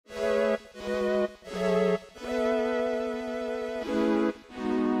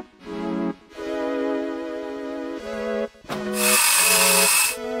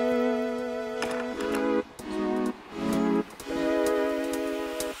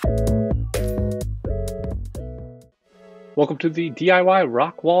Welcome to the DIY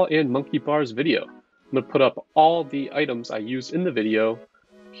rock wall and monkey bars video. I'm going to put up all the items I used in the video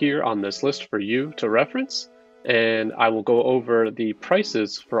here on this list for you to reference, and I will go over the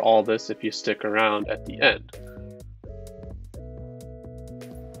prices for all this if you stick around at the end.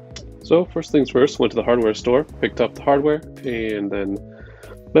 So first things first, went to the hardware store, picked up the hardware, and then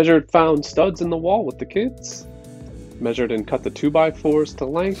found studs in the wall with the kids. Measured and cut the 2x4s to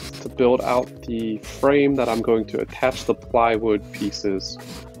length to build out the frame that I'm going to attach the plywood pieces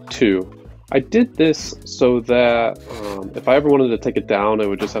to. I did this so that if I ever wanted to take it down, I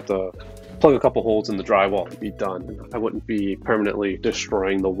would just have to plug a couple holes in the drywall and be done. I wouldn't be permanently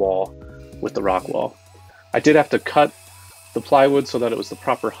destroying the wall with the rock wall. I did have to cut the plywood so that it was the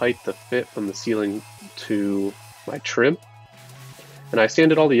proper height to fit from the ceiling to my trim. And I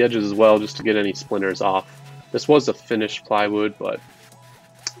sanded all the edges as well just to get any splinters off. This was a finished plywood, but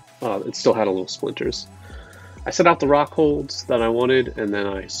it still had a little splinters. I set out the rock holes that I wanted, and then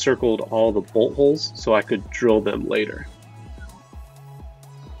I circled all the bolt holes so I could drill them later.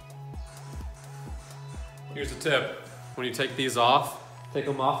 Here's a tip. When you take these off, take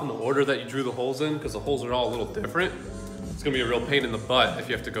them off in the order that you drew the holes in, because the holes are all a little different. It's gonna be a real pain in the butt if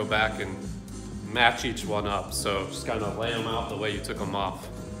you have to go back and match each one up. So just kind of lay them out the way you took them off.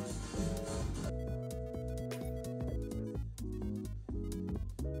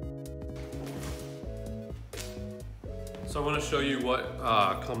 So I want to show you what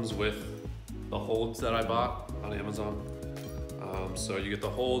comes with the holds that I bought on Amazon. So you get the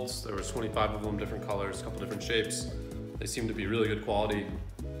holds, there was 25 of them, different colors, a couple different shapes. They seem to be really good quality.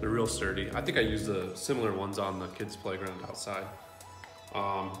 They're real sturdy. I think I used the similar ones on the kids' playground outside.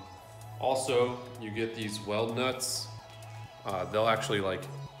 Also, you get these weld nuts. They'll actually like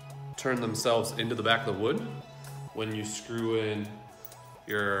turn themselves into the back of the wood when you screw in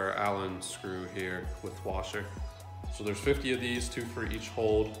your Allen screw here with washer. So there's 50 of these, 2 for each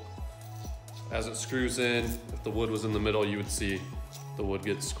hold. As it screws in, if the wood was in the middle, you would see the wood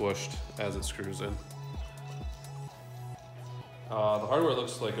get squished as it screws in. The hardware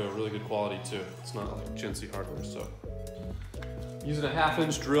looks like a really good quality too. It's not like chintzy hardware, so. Using a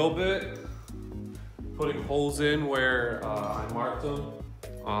 1/2-inch drill bit, putting holes in where I marked them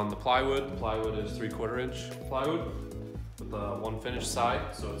on the plywood. The plywood is 3/4 inch plywood with the one finished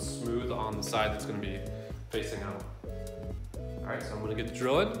side, so it's smooth on the side that's gonna be facing out. All right, so I'm gonna get the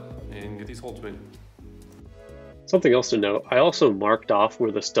drill in and get these holes made. Something else to note, I also marked off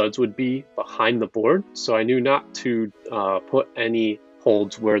where the studs would be behind the board, so I knew not to put any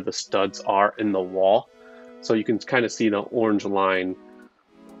holes where the studs are in the wall. So you can kind of see the orange line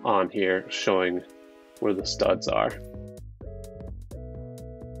on here showing where the studs are.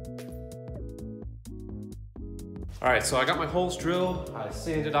 All right, so I got my holes drilled. I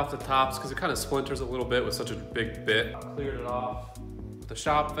sanded off the tops because it kind of splinters a little bit with such a big bit. I cleared it off with the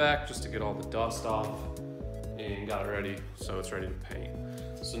shop vac just to get all the dust off and got it ready so it's ready to paint.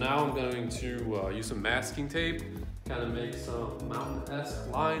 So now I'm going to use some masking tape, kind of make some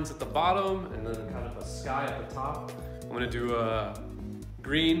mountain-esque lines at the bottom and then kind of a sky at the top. I'm gonna do a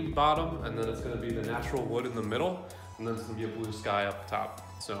green bottom and then it's gonna be the natural wood in the middle and then it's gonna be a blue sky up top.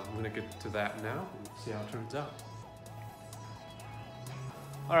 So I'm gonna get to that now and see how it turns out.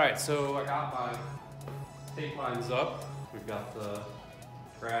 All right, so I got my tape lines up. We've got the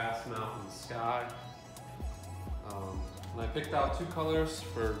grass, mountain, sky. And I picked out 2 colors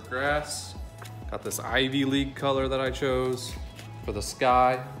for grass. Got this Ivy League color that I chose. For the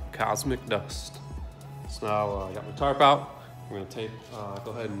sky, Cosmic Dust. So now I got my tarp out. We're gonna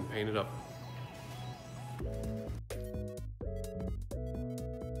go ahead and paint it up.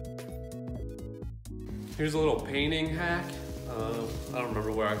 Here's a little painting hack. I don't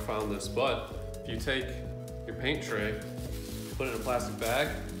remember where I found this, but if you take your paint tray, put it in a plastic bag,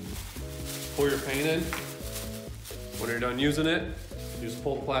 pour your paint in. When you're done using it, you just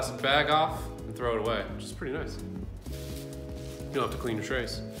pull the plastic bag off and throw it away, which is pretty nice. You don't have to clean your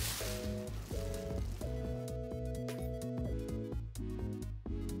trays.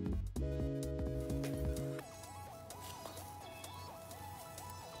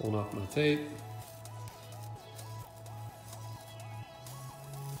 Pulling off my tape.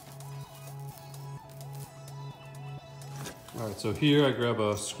 All right, so here I grab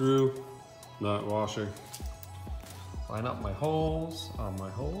a screw, nut, washer, line up my holes on my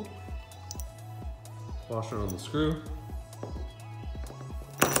hold, washer on the screw,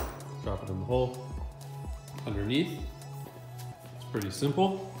 drop it in the hole. Underneath, it's pretty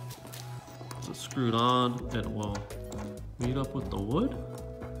simple. Just screw it on, it will meet up with the wood.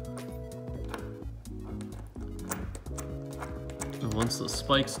 And once the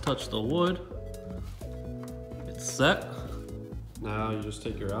spikes touch the wood, it's set. Now you just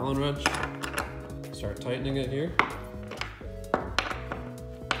take your Allen wrench, start tightening it here.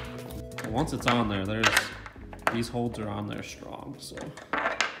 Once it's on there, these holds are on there strong, so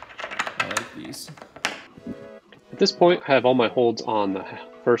I like these. At this point, I have all my holds on the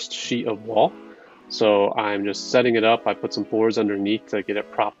first sheet of wall. So I'm just setting it up. I put some boards underneath to get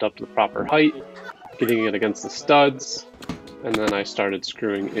it propped up to the proper height, getting it against the studs, and then I started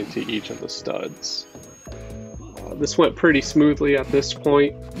screwing into each of the studs. This went pretty smoothly at this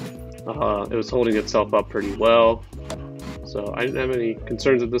point. It was holding itself up pretty well. So I didn't have any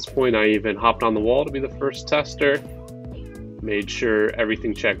concerns at this point. I even hopped on the wall to be the first tester, made sure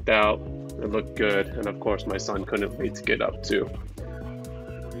everything checked out, it looked good, and of course my son couldn't wait to get up too.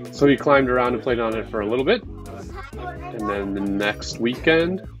 So he climbed around and played on it for a little bit, and then the next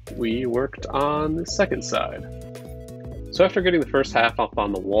weekend we worked on the second side. So after getting the first half up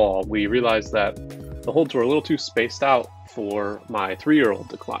on the wall, we realized that the holds were a little too spaced out for my 3-year-old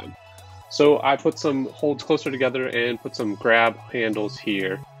to climb. So I put some holds closer together and put some grab handles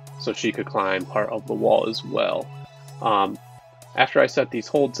here so she could climb part of the wall as well. After I set these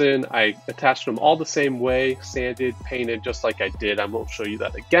holds in, I attached them all the same way, sanded, painted, just like I did. I won't show you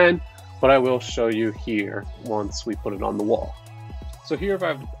that again, but I will show you here once we put it on the wall. So here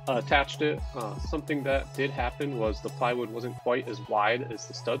I've attached it. Something that did happen was the plywood wasn't quite as wide as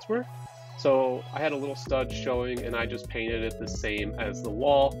the studs were. So I had a little stud showing and I just painted it the same as the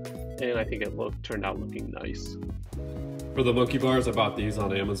wall, and I think it turned out looking nice. For the monkey bars, I bought these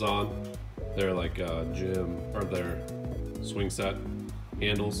on Amazon. They're like they're swing set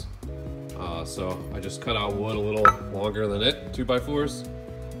handles. So I just cut out wood a little longer than it, 2x4s,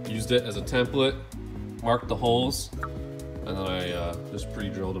 used it as a template, marked the holes, and then I just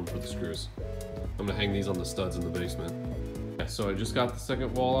pre-drilled them for the screws. I'm gonna hang these on the studs in the basement. So I just got the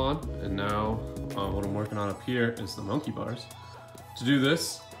second wall on, and now what I'm working on up here is the monkey bars. To do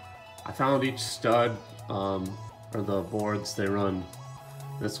this, I found each stud, or the boards, they run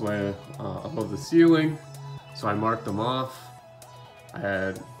this way above the ceiling, so I marked them off. I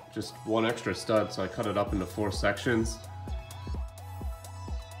had just one extra stud, so I cut it up into 4 sections.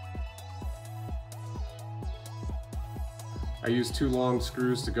 I used 2 long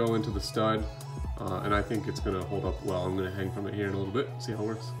screws to go into the stud, and I think it's gonna hold up well. I'm gonna hang from it here in a little bit, see how it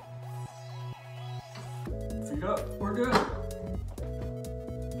works. Feet up, we're good.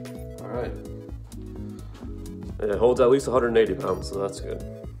 All right. It holds at least 180 pounds, so that's good.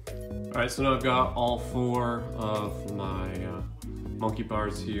 All right, so now I've got all 4 of my monkey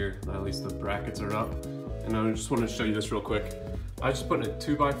bars here. At least the brackets are up. And I just want to show you this real quick. I just put a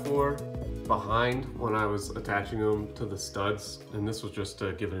 2x4 behind when I was attaching them to the studs, and this was just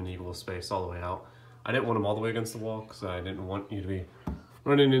to give it an equal space all the way out. I didn't want them all the way against the wall because I didn't want you to be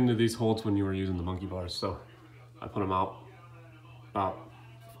running into these holes when you were using the monkey bars, so I put them out about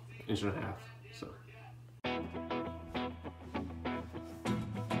 1.5 inches. So.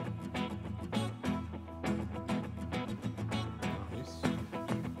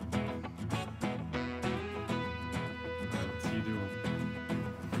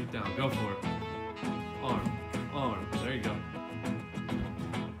 Down, go for it. Arm, there you go.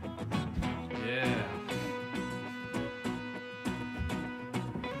 Yeah.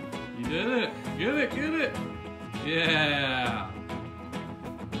 You did it. Get it. Yeah.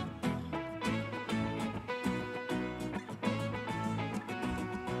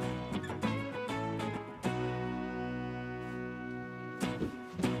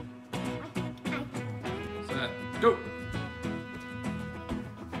 Set, go.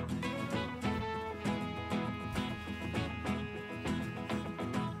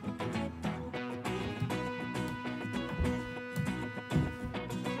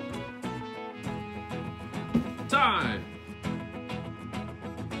 Time!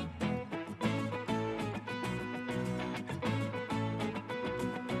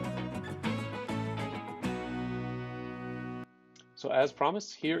 So as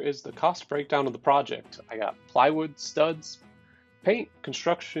promised, here is the cost breakdown of the project. I got plywood, studs, paint,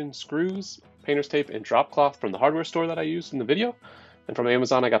 construction, screws, painter's tape, and drop cloth from the hardware store that I used in the video. And from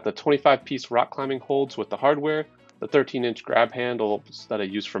Amazon, I got the 25-piece rock climbing holds with the hardware, the 13-inch grab handles that I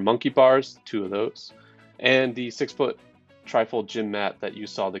used for monkey bars, 2 of those, and the 6-foot trifold gym mat that you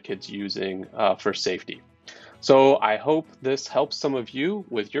saw the kids using for safety. So I hope this helps some of you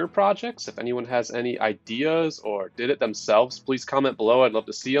with your projects. If anyone has any ideas or did it themselves, please comment below. I'd love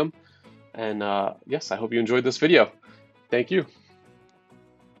to see them. And yes, I hope you enjoyed this video. Thank you.